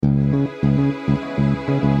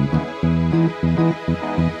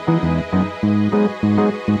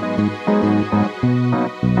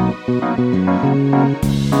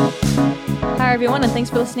Thanks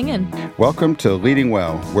for listening in. Welcome to Leading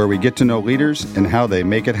Well, where we get to know leaders and how they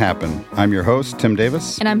make it happen. I'm your host, Tim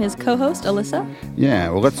Davis. And I'm his co-host, Alyssa. Yeah,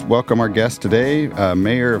 well, let's welcome our guest today,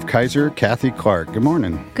 Mayor of Kaiser, Cathy Clark. Good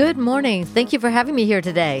morning. Good morning. Thank you for having me here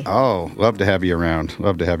today. Oh, love to have you around.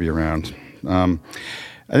 I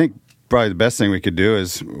think probably the best thing we could do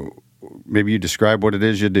is maybe you describe what it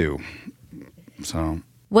is you do.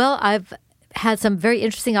 Well, I've had some very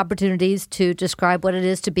interesting opportunities to describe what it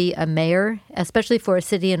is to be a mayor, especially for a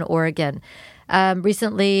city in Oregon.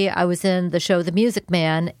 Recently, I was in the show The Music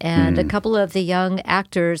Man, and a couple of the young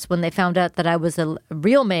actors, when they found out that I was a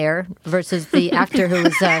real mayor versus the actor who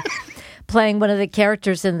was playing one of the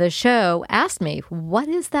characters in the show, asked me, what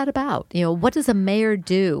is that about? You know, what does a mayor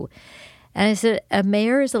do? And I said, a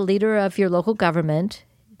mayor is a leader of your local government,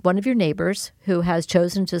 one of your neighbors who has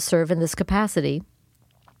chosen to serve in this capacity.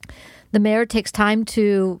 The mayor takes time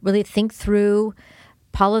to really think through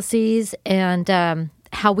policies and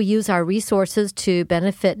how we use our resources to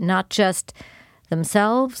benefit not just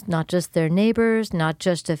themselves, not just their neighbors, not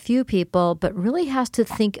just a few people, but really has to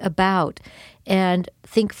think about and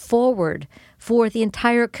think forward for the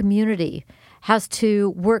entire community, has to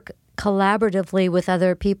work collaboratively with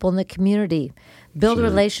other people in the community, build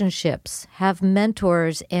relationships, have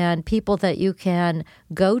mentors and people that you can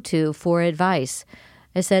go to for advice.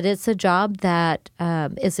 I said it's a job that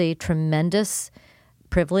is a tremendous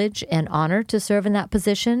privilege and honor to serve in that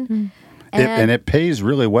position. And it pays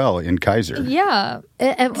really well in Kaiser. Yeah.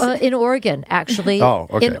 In Oregon, actually. Oh,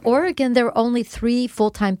 okay. In Oregon, there are only 3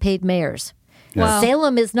 full-time paid mayors. Wow.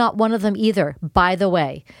 Salem is not one of them either, by the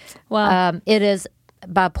way. Wow. It is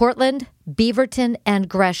Portland, Beaverton, and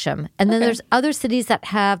Gresham. And then there's other cities that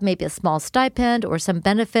have maybe a small stipend or some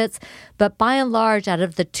benefits. But by and large, out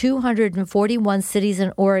of the 241 cities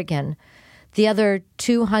in Oregon, the other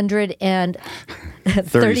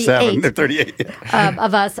 238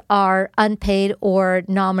 of us are unpaid or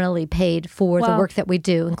nominally paid for the work that we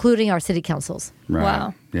do, including our city councils. Right.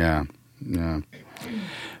 Wow. Yeah.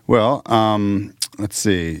 Well, let's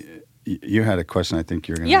see. You had a question I think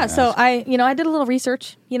you're going to ask. So I did a little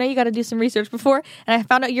research. You got to do some research before, and I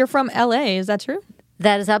found out you're from L.A. Is that true?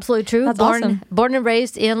 That is absolutely true. That's awesome. Born and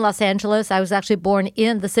raised in Los Angeles. I was actually born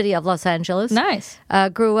in the city of Los Angeles. Nice.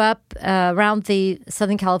 Grew up around the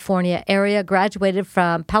Southern California area. Graduated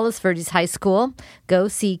from Palos Verdes High School. Go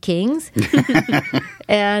Sea Kings.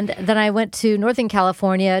 And then I went to Northern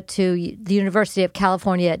California to the University of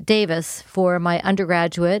California at Davis for my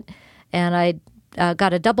undergraduate. And I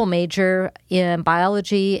got a double major in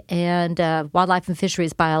biology and wildlife and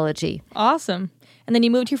fisheries biology. Awesome. And then you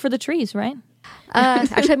moved here for the trees, right?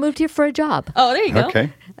 Actually, I moved here for a job. Oh, there you go.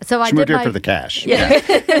 Okay. So she moved here for the cash.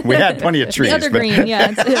 Yeah. We had plenty of trees. The other green,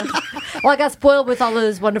 yeah. Well, I got spoiled with all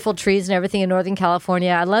those wonderful trees and everything in Northern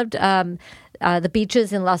California. I loved the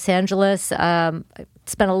beaches in Los Angeles.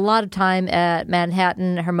 Spent a lot of time at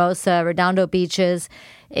Manhattan, Hermosa, Redondo beaches,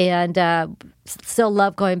 and still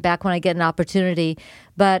love going back when I get an opportunity.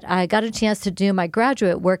 But I got a chance to do my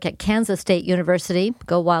graduate work at Kansas State University.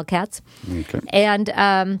 Go Wildcats. Okay. And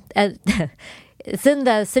it's in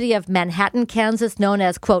the city of Manhattan, Kansas, known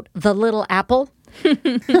as, quote, the Little Apple. And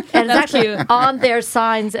it's actually on their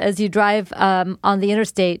signs as you drive on the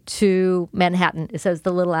interstate to Manhattan. It says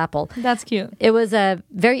the Little Apple. That's cute. It was a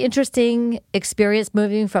very interesting experience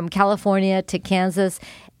moving from California to Kansas.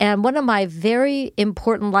 And one of my very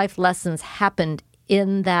important life lessons happened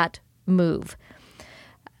in that move.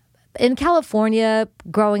 In California,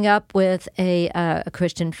 growing up with a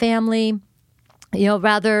Christian family,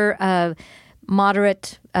 rather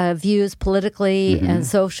moderate views politically and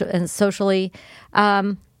socially,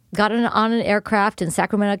 got on an aircraft in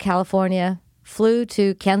Sacramento, California, flew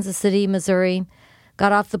to Kansas City, Missouri,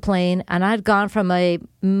 got off the plane, and I'd gone from a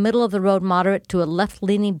middle-of-the-road moderate to a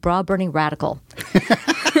left-leaning, bra-burning radical.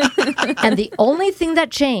 And the only thing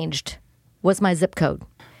that changed was my zip code.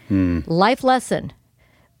 Life lesson.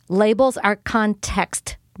 Labels are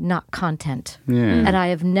context, not content. Yeah. And I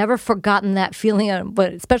have never forgotten that feeling,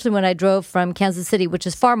 but especially when I drove from Kansas City, which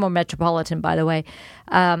is far more metropolitan, by the way,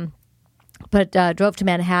 but drove to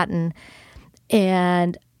Manhattan,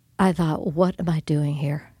 and I thought, what am I doing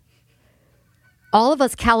here? All of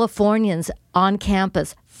us Californians on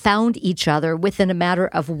campus found each other within a matter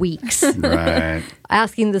of weeks. Right.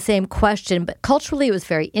 Asking the same question. But culturally, it was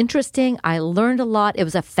very interesting. I learned a lot. It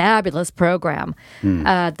was a fabulous program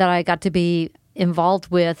that I got to be involved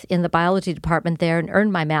with in the biology department there and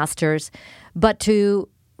earned my master's. But to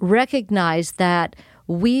recognize that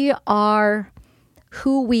we are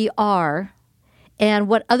who we are, and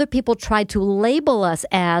what other people try to label us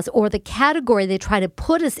as, or the category they try to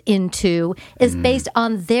put us into, is based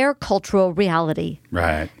on their cultural reality,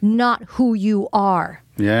 Right. not who you are.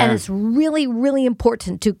 Yeah. And it's really, really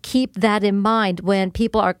important to keep that in mind when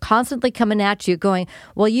people are constantly coming at you going,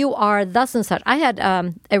 well, you are thus and such. I had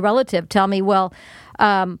a relative tell me, well,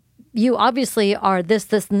 you obviously are this,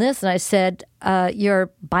 this, and this. And I said,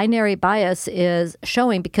 your binary bias is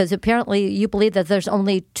showing because apparently you believe that there's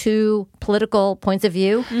only two political points of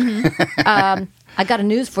view. I got a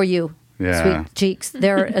news for you, sweet cheeks.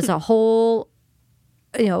 There is a whole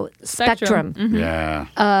spectrum Yeah.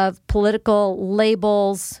 of political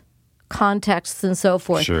labels, contexts, and so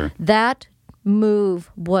forth. Sure. That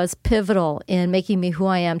move was pivotal in making me who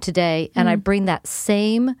I am today. And I bring that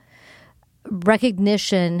same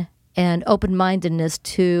recognition and open-mindedness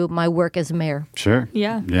to my work as a mayor. Sure.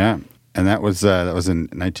 Yeah. Yeah. And that was in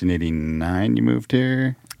 1989 you moved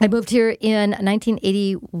here? I moved here in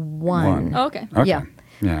 1981. Oh, okay. Okay. Yeah.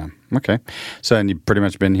 Yeah. Okay. So, and you've pretty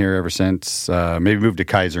much been here ever since, maybe moved to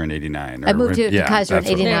Kaiser in 89. I moved here to Kaiser in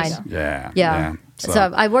that's what it 89. was. Yeah. Yeah.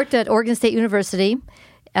 So I worked at Oregon State University.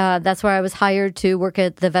 That's where I was hired to work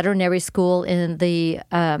at the veterinary school in the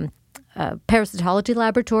parasitology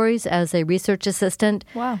laboratories as a research assistant.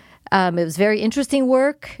 Wow. It was very interesting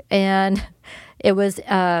work, and it was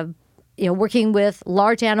working with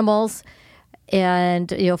large animals. And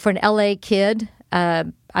for an LA kid,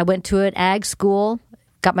 I went to an ag school,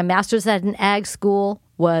 got my master's at an ag school,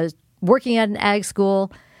 was working at an ag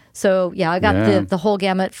school. So, I got the whole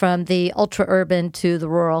gamut from the ultra-urban to the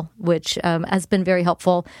rural, which has been very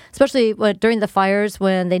helpful, especially during the fires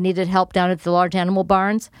when they needed help down at the large animal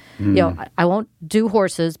barns. I won't do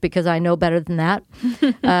horses because I know better than that.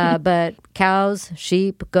 But cows,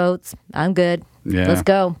 sheep, goats, I'm good. Yeah. Let's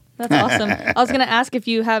go. That's awesome. I was going to ask if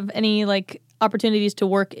you have any opportunities to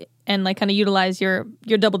work and kind of utilize your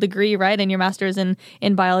double degree, right, and your master's in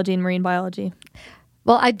biology and marine biology.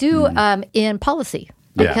 Well, I do in policy.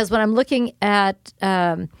 Because when I'm looking at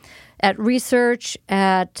research,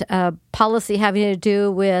 at policy having to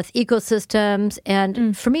do with ecosystems,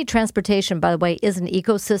 and for me, transportation, by the way, is an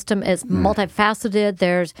ecosystem. It's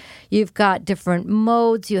multifaceted. You've got different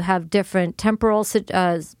modes. You have different temporal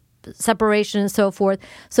separation and so forth.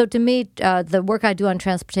 So to me, the work I do on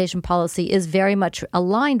transportation policy is very much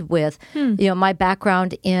aligned with my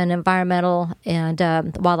background in environmental and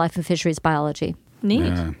wildlife and fisheries biology. Neat.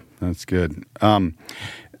 Yeah. That's good. One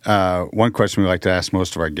question we like to ask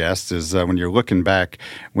most of our guests is when you're looking back,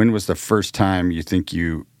 when was the first time you think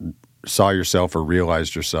you saw yourself or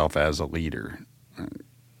realized yourself as a leader?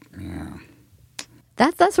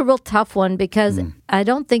 That's a real tough one because I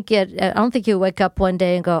don't think you wake up one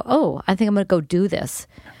day and go, oh, I think I'm going to go do this.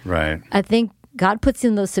 Right. I think God puts you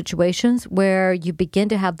in those situations where you begin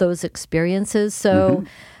to have those experiences. So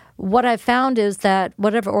what I found is that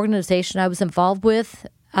whatever organization I was involved with,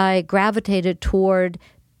 I gravitated toward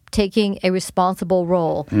taking a responsible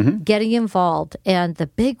role, getting involved. And the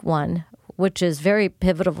big one, which is very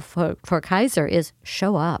pivotal for Kaiser, is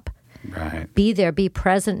show up. Right. Be there, be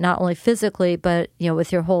present, not only physically, but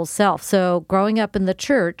with your whole self. So growing up in the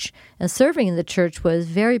church and serving in the church was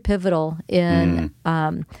very pivotal in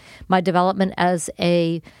my development as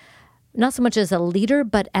not so much as a leader,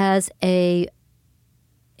 but as a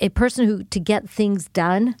person to get things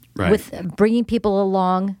done with bringing people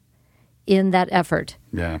along in that effort.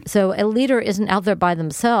 Yeah. So a leader isn't out there by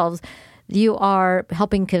themselves. You are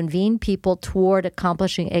helping convene people toward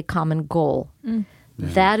accomplishing a common goal. Yeah.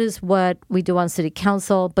 That is what we do on city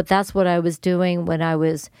council, but that's what I was doing when I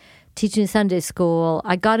was teaching Sunday school.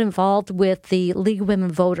 I got involved with the League of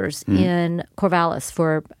Women Voters in Corvallis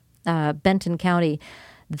for Benton County.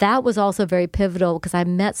 That was also very pivotal because I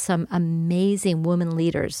met some amazing women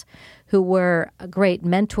leaders who were great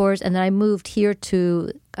mentors. And then I moved here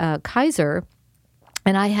to Kaiser,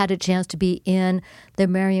 and I had a chance to be in the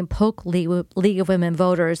Marion Polk League of Women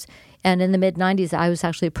Voters. And in the mid-'90s, I was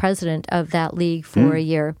actually president of that league for a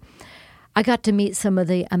year. I got to meet some of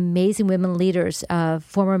the amazing women leaders,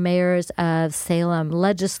 former mayors of Salem,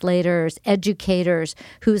 legislators, educators,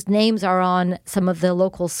 whose names are on some of the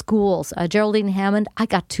local schools. Geraldine Hammond, I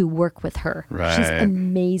got to work with her. Right. She's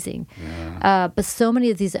amazing. Yeah. But so many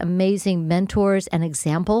of these amazing mentors and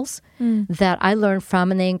examples that I learned from,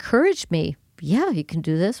 and they encouraged me. Yeah, you can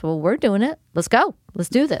do this. Well, we're doing it. Let's go. Let's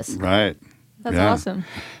do this. Right. That's awesome.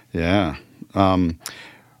 Yeah.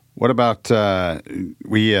 What about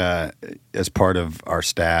we, as part of our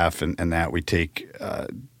staff and that, we take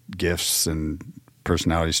gifts and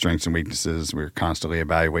personality strengths and weaknesses. We're constantly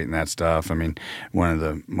evaluating that stuff. I mean, one of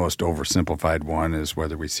the most oversimplified one is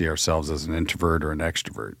whether we see ourselves as an introvert or an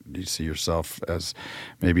extrovert. Do you see yourself as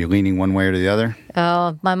maybe leaning one way or the other?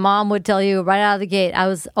 Oh, my mom would tell you right out of the gate, I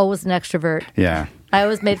was always an extrovert. Yeah. I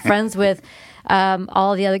always made friends with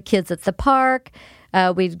all the other kids at the park.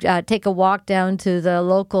 We'd take a walk down to the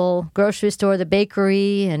local grocery store, the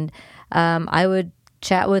bakery, and I would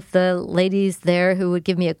chat with the ladies there who would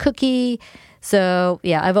give me a cookie. So,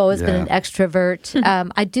 yeah, I've always been an extrovert.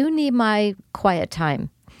 I do need my quiet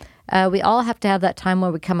time. We all have to have that time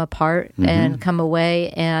where we come apart and come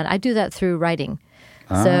away, and I do that through writing.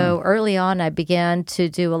 So early on, I began to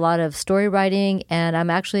do a lot of story writing, and I'm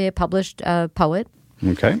actually a published poet.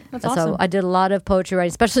 Okay. That's awesome. So I did a lot of poetry writing,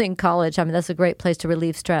 especially in college. I mean, that's a great place to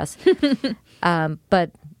relieve stress.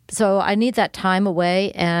 So I need that time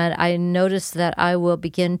away, and I noticed that I will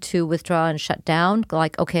begin to withdraw and shut down.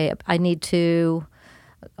 Like, okay, I need to,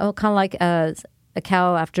 kind of like a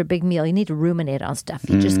cow after a big meal. You need to ruminate on stuff.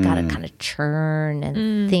 You just got to kind of churn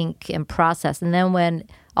and think and process. And then when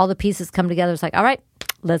all the pieces come together, it's like, all right,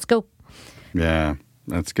 let's go. Yeah,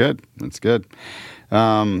 that's good. That's good.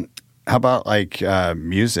 How about like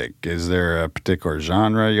music? Is there a particular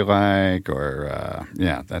genre you like, or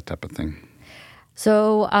that type of thing?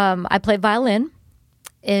 So I played violin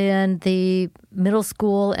in the middle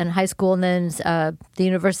school and high school, and then the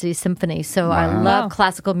university symphony. So I love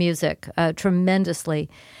classical music tremendously.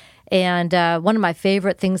 And one of my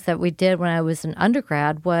favorite things that we did when I was an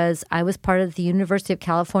undergrad was I was part of the University of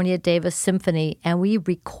California Davis Symphony, and we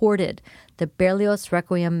recorded the Berlioz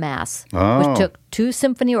Requiem Mass, which took 2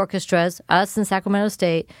 symphony orchestras, us in Sacramento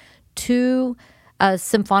State, 2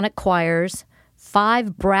 symphonic choirs,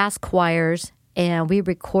 5 brass choirs, and we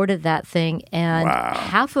recorded that thing. And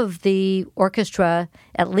half of the orchestra,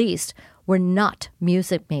 at least, were not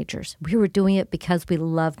music majors. We were doing it because we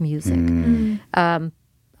love music.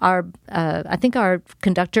 I think our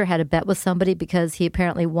conductor had a bet with somebody because he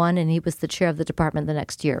apparently won, and he was the chair of the department the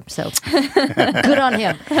next year. So good on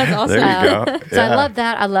him. That's awesome. There you go. So I love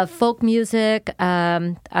that. I love folk music.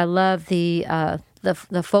 I love the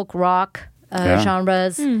folk rock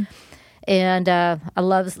genres. And I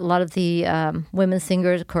love a lot of the women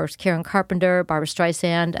singers, of course, Karen Carpenter, Barbara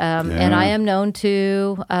Streisand. And I am known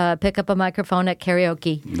to pick up a microphone at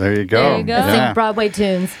karaoke. There you go. There you go. And sing Broadway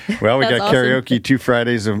tunes. Well, we That's got awesome. karaoke 2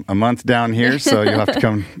 Fridays a month down here, so you'll have to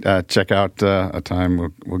come check out a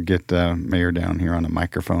time. We'll get Mayor down here on a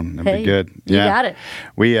microphone. That'd be good. You got it.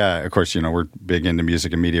 We, of course, we're big into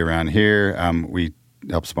music and media around here. We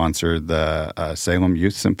help sponsor the Salem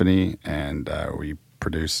Youth Symphony, and we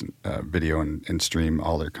produce video and stream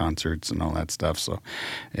all their concerts and all that stuff. So,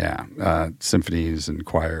 symphonies and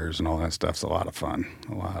choirs and all that stuff's a lot of fun.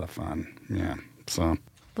 Yeah. So.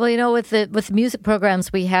 Well, with the music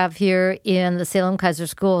programs we have here in the Salem Kaiser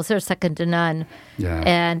schools, they're second to none. Yeah.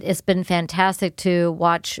 And it's been fantastic to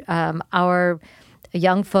watch our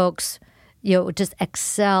young folks, just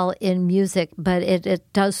excel in music. But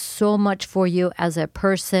it does so much for you as a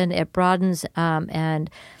person. It broadens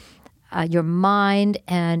your mind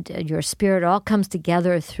and your spirit all comes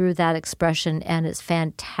together through that expression, and it's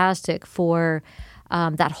fantastic for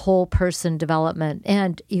that whole person development.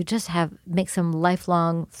 And you just make some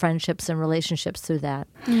lifelong friendships and relationships through that.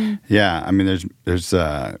 Yeah, I mean, there's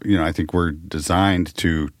I think we're designed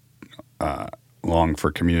to long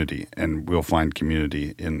for community, and we'll find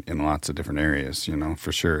community in lots of different areas,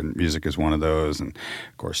 for sure. And music is one of those, and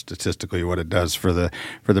of course, statistically, what it does for the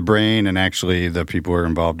brain, and actually the people who are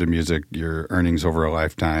involved in music, your earnings over a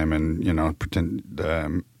lifetime,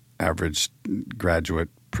 and average graduate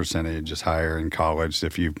percentage is higher in college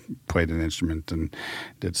if you played an instrument and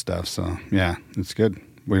did stuff. So yeah, it's good.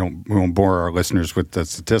 We won't bore our listeners with the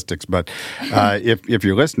statistics, but if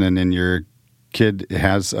you're listening and you're kid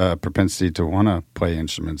has a propensity to want to play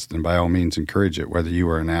instruments, then by all means encourage it, whether you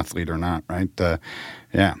are an athlete or not, right?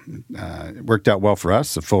 It worked out well for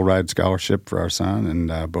us, a full ride scholarship for our son,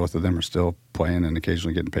 and both of them are still playing and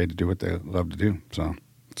occasionally getting paid to do what they love to do. So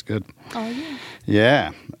it's good. Oh,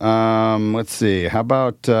 yeah. Yeah. Let's see. How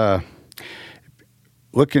about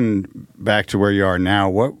looking back to where you are now,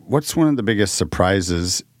 what's one of the biggest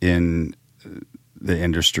surprises in the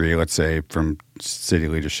industry, let's say from city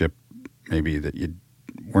leadership, maybe that you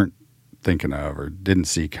weren't thinking of or didn't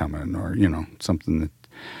see coming, or, something that,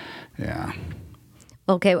 yeah.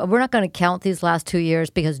 Okay, well, we're not going to count these last 2 years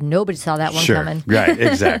because nobody saw that one coming. Right,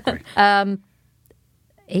 exactly. 8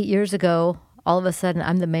 years ago, all of a sudden,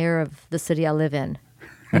 I'm the mayor of the city I live in.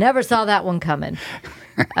 Never saw that one coming.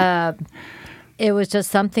 It was just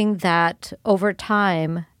something that over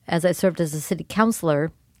time, as I served as a city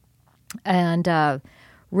councilor, and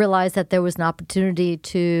realized that there was an opportunity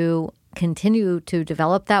to continue to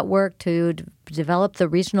develop that work, to develop the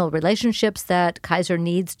regional relationships that Kaiser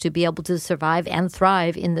needs to be able to survive and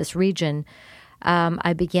thrive in this region.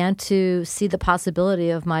 I began to see the possibility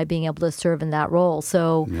of my being able to serve in that role.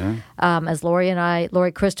 So as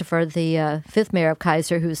Lori Christopher, the fifth mayor of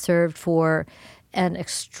Kaiser, who served for an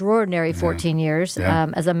extraordinary 14 years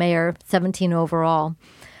as a mayor, 17 overall,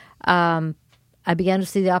 I began to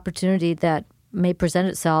see the opportunity that may present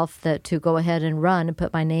itself to go ahead and run and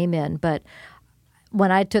put my name in. But when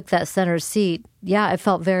I took that center seat, I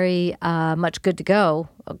felt very much good to go.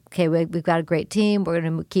 Okay, we've got a great team. We're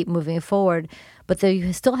going to keep moving forward. But then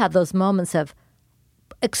you still have those moments of,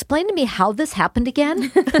 explain to me how this happened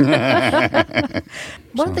again.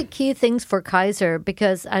 One of the key things for Kaiser,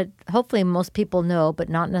 because hopefully most people know, but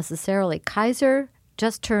not necessarily, Kaiser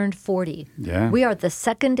just turned 40. Yeah. We are the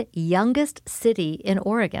second youngest city in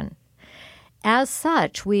Oregon. As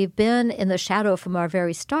such, we've been in the shadow from our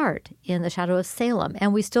very start, in the shadow of Salem,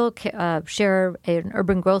 and we still share an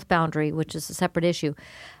urban growth boundary, which is a separate issue.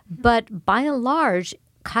 But by and large,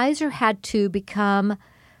 Kaiser had to become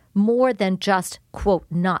more than just, quote,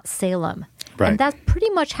 not Salem. Right. And that's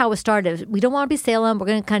pretty much how it started. We don't want to be Salem. We're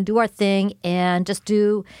going to kind of do our thing and just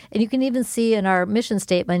do, and you can even see in our mission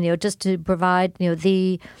statement, just to provide,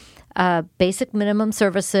 the basic minimum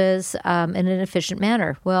services in an efficient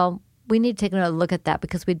manner. Well, we need to take another look at that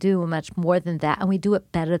because we do much more than that, and we do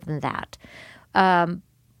it better than that.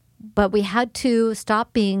 But we had to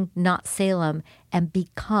stop being not Salem and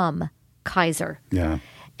become Kaiser. Yeah.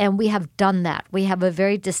 And we have done that. We have a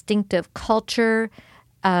very distinctive culture,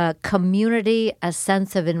 community, a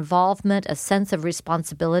sense of involvement, a sense of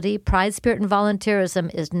responsibility. Pride, spirit, and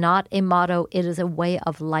volunteerism is not a motto. It is a way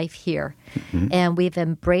of life here. Mm-hmm. And we've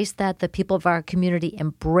embraced that. The people of our community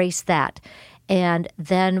embrace that. And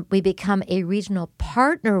then we become a regional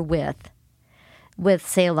partner with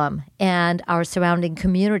Salem and our surrounding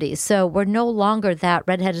communities. So we're no longer that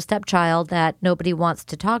redheaded stepchild that nobody wants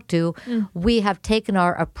to talk to. We have taken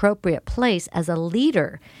our appropriate place as a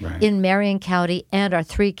leader in Marion County and our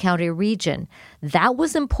 3-county region. That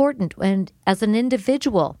was important. And as an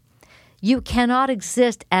individual, you cannot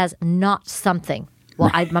exist as not something.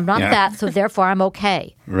 Well, I'm not that, so therefore I'm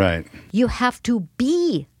okay. Right. You have to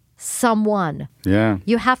be someone. Yeah.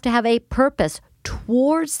 You have to have a purpose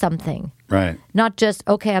towards something. Right. Not just,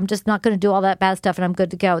 okay, I'm just not going to do all that bad stuff and I'm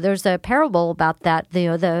good to go. There's a parable about that.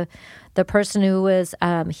 The person who was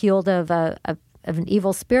healed of an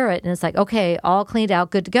evil spirit, and it's like, okay, all cleaned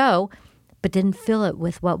out, good to go, but didn't fill it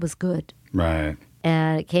with what was good. Right.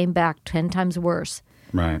 And it came back 10 times worse.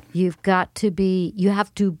 Right. You have to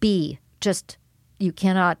be just, you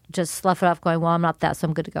cannot just slough it off going, well, I'm not that, so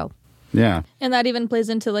I'm good to go. Yeah. And that even plays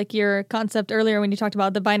into like your concept earlier when you talked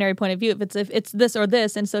about the binary point of view. If it's this or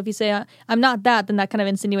this, and so if you say I'm not that, then that kind of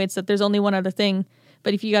insinuates that there's only one other thing.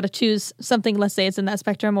 But if you got to choose something, let's say it's in that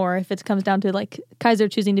spectrum, or if it comes down to like Kaiser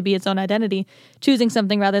choosing to be its own identity, choosing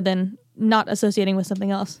something rather than not associating with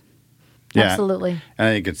something else. Yeah. Absolutely. And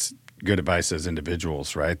I think it's good advice as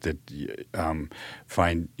individuals, right? That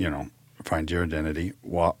find your identity,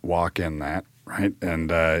 walk in that. Right.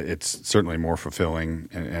 And it's certainly more fulfilling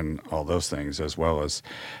and all those things, as well as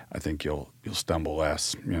I think you'll stumble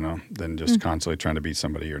less, than just constantly trying to be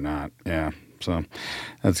somebody you're not. Yeah. So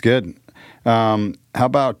that's good. How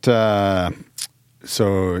about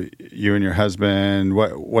so you and your husband,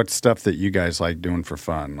 what's stuff that you guys like doing for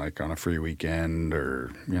fun, like on a free weekend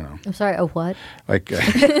or, I'm sorry, a what? Like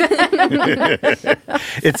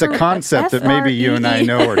it's a concept that maybe you and I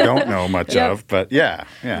know or don't know much of, but yeah.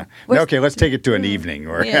 Okay, let's take it to an evening.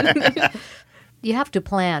 Or You have to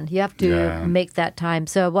plan. You have to make that time.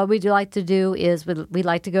 So what we do like to do is we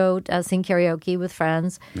like to go sing karaoke with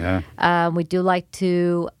friends. Yeah. We do like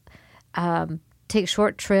to take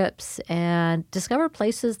short trips and discover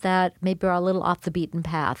places that maybe are a little off the beaten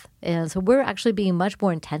path. And so we're actually being much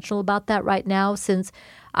more intentional about that right now since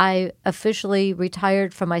I officially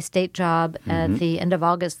retired from my state job at the end of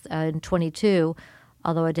August in 22,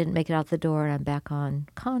 although I didn't make it out the door and I'm back on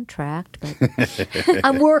contract, but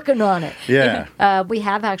I'm working on it. Yeah. We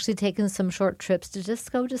have actually taken some short trips to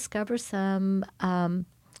just go discover some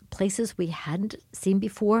places we hadn't seen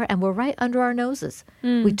before and were right under our noses.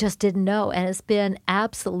 We just didn't know. And it's been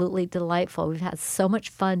absolutely delightful. We've had so much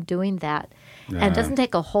fun doing that. And it doesn't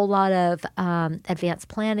take a whole lot of advanced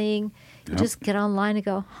planning. You just get online and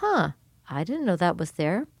go, I didn't know that was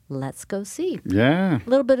there. Let's go see. Yeah. A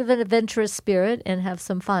little bit of an adventurous spirit and have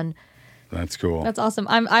some fun. That's cool. That's awesome.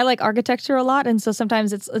 I like architecture a lot, and so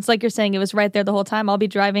sometimes it's like you're saying, it was right there the whole time. I'll be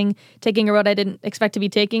driving, taking a road I didn't expect to be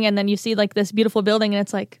taking, and then you see like this beautiful building, and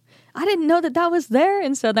it's like, I didn't know that was there.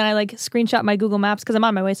 And so then I like screenshot my Google Maps because I'm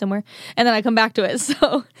on my way somewhere. And then I come back to it.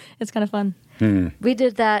 So it's kind of fun. We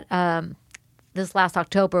did that this last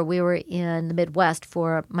October. We were in the Midwest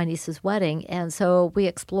for my niece's wedding. And so we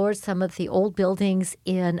explored some of the old buildings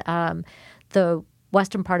in the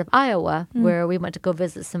western part of Iowa where we went to go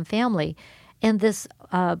visit some family. And this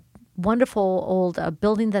wonderful old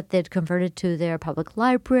building that they'd converted to their public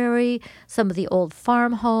library, some of the old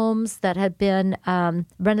farm homes that had been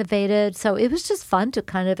renovated. So it was just fun to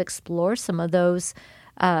kind of explore some of those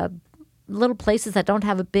little places that don't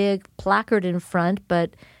have a big placard in front,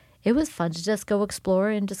 but it was fun to just go explore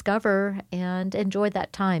and discover and enjoy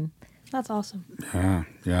that time. That's awesome.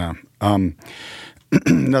 Yeah.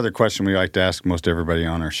 Another question we like to ask most everybody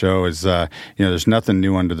on our show is, there's nothing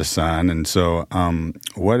new under the sun. And so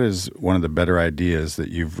what is one of the better ideas that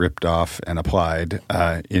you've ripped off and applied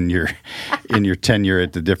in your tenure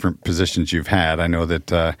at the different positions you've had? I know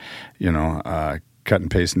that, cut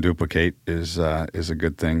and paste and duplicate is a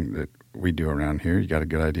good thing that we do around here. You got a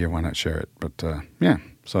good idea, why not share it? But,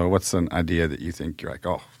 so what's an idea that you think you're like,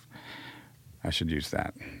 oh, I should use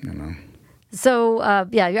that, So,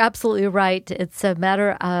 you're absolutely right. It's a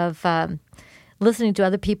matter of listening to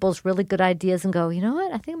other people's really good ideas and go, you know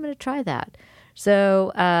what, I think I'm going to try that.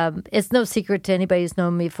 So it's no secret to anybody who's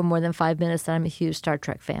known me for more than 5 minutes that I'm a huge Star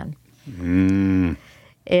Trek fan.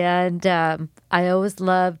 And I always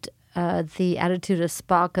loved the attitude of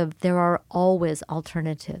Spock of there are always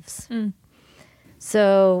alternatives.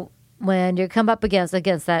 So when you come up against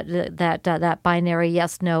that binary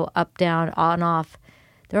yes, no, up, down, on, off,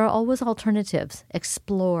 there are always alternatives.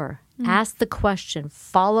 Explore. Ask the question.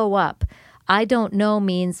 Follow up. I don't know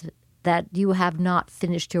means that you have not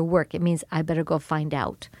finished your work. It means I better go find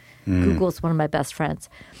out. Google's one of my best friends.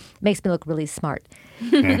 Makes me look really smart.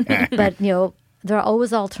 But, there are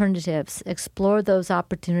always alternatives. Explore those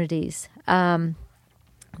opportunities.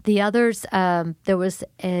 The others, there was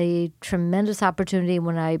a tremendous opportunity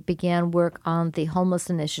when I began work on the homeless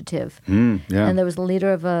initiative. And there was a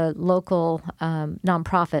leader of a local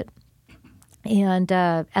nonprofit. And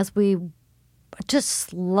as we just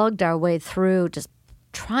slugged our way through, just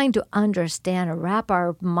trying to understand and wrap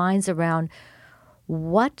our minds around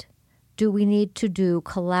what do we need to do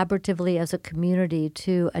collaboratively as a community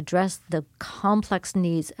to address the complex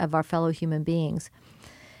needs of our fellow human beings,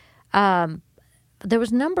 there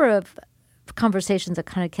was a number of conversations that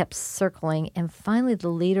kind of kept circling, and finally the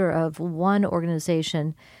leader of one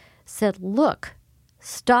organization said, look,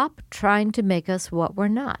 stop trying to make us what we're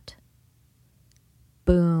not.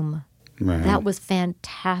 Boom. Right. That was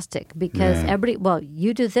fantastic because everybody, well,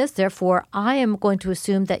 you do this, therefore I am going to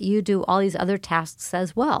assume that you do all these other tasks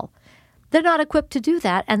as well. They're not equipped to do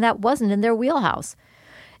that, and that wasn't in their wheelhouse.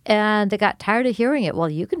 And they got tired of hearing it. Well,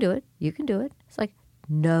 you can do it. You can do it. It's like,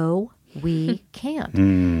 no, we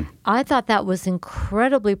can't. I thought that was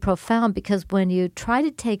incredibly profound because when you try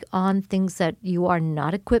to take on things that you are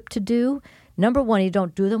not equipped to do, number one, you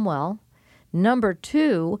don't do them well. Number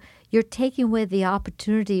two, you're taking away the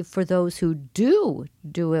opportunity for those who do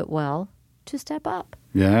it well to step up.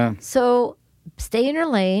 Yeah. So stay in your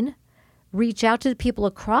lane, reach out to the people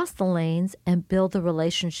across the lanes, and build the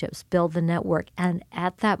relationships, build the network. And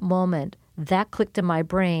at that moment, that clicked in my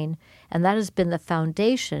brain, and that has been the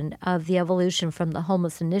foundation of the evolution from the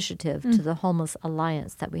Homeless Initiative to the Homeless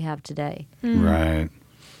Alliance that we have today. Right.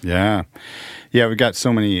 Yeah. Yeah, we've got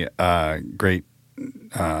so many great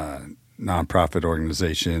nonprofit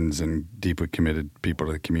organizations and deeply committed people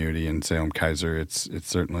to the community in Salem-Keizer. It's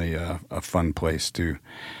certainly a fun place to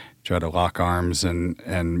try to lock arms and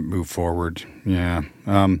move forward. Yeah.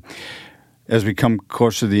 As we come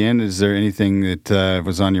closer to the end, is there anything that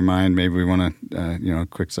was on your mind? Maybe we want to, a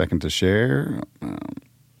quick second to share.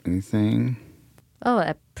 Anything? Oh,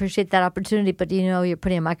 I appreciate that opportunity, but you're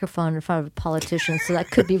putting a microphone in front of a politician, so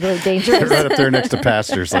that could be really dangerous. Right up there next to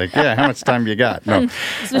pastors, like, how much time you got? No.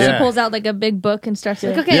 So she pulls out like a big book and starts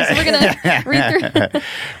like, okay, so we're going to read through.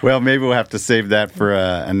 Well, maybe we'll have to save that for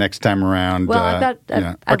a next time around. Well,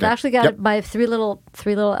 I've actually got my three little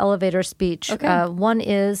elevator speech. Okay. One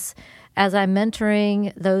is, as I'm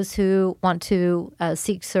mentoring those who want to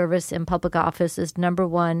seek service in public office, is number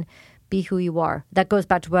one, be who you are. That goes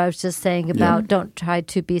back to what I was just saying about don't try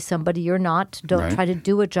to be somebody you're not. Don't try to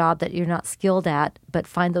do a job that you're not skilled at, but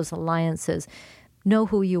find those alliances. Know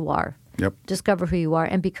who you are. Yep. Discover who you are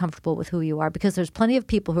and be comfortable with who you are, because there's plenty of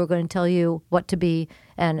people who are going to tell you what to be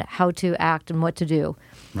and how to act and what to do.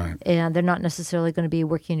 Right. And they're not necessarily going to be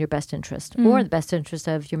working in your best interest or the best interest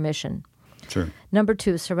of your mission. Sure. Number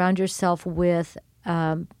two, surround yourself with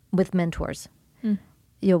mentors.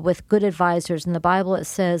 with good advisors. In the Bible, it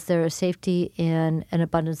says there is safety in an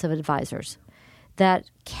abundance of advisors. That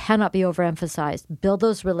cannot be overemphasized. Build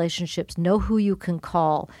those relationships. Know who you can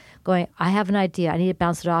call. Going, I have an idea. I need to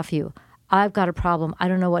bounce it off you. I've got a problem. I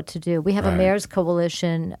don't know what to do. We have a mayor's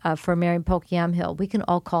coalition for Marion Polk Yamhill. We can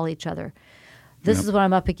all call each other. This is what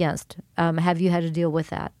I'm up against. Have you had to deal with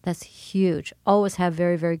that? That's huge. Always have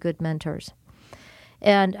very, very good mentors.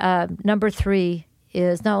 And number 3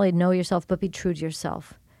 is not only know yourself, but be true to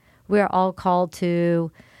yourself. We are all called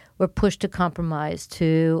to, we're pushed to compromise,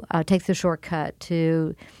 to take the shortcut,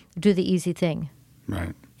 to do the easy thing.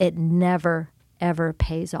 Right. It never, ever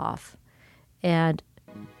pays off. And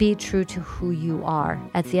be true to who you are.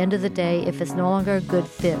 At the end of the day, if it's no longer a good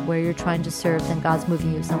fit where you're trying to serve, then God's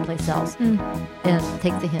moving you someplace else. And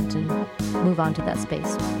take the hint and move on to that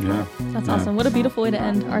space. Yeah. That's awesome. What a beautiful way to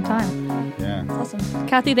end our time. Yeah. That's awesome.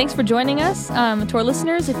 Kathy, thanks for joining us. To our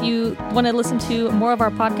listeners, if you want to listen to more of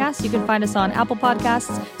our podcasts, you can find us on Apple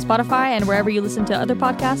Podcasts, Spotify, and wherever you listen to other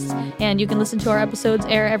podcasts. And you can listen to our episodes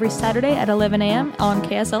air every Saturday at 11 a.m. on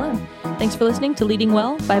KSLM. Thanks for listening to Leading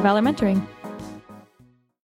Well by Valor Mentoring.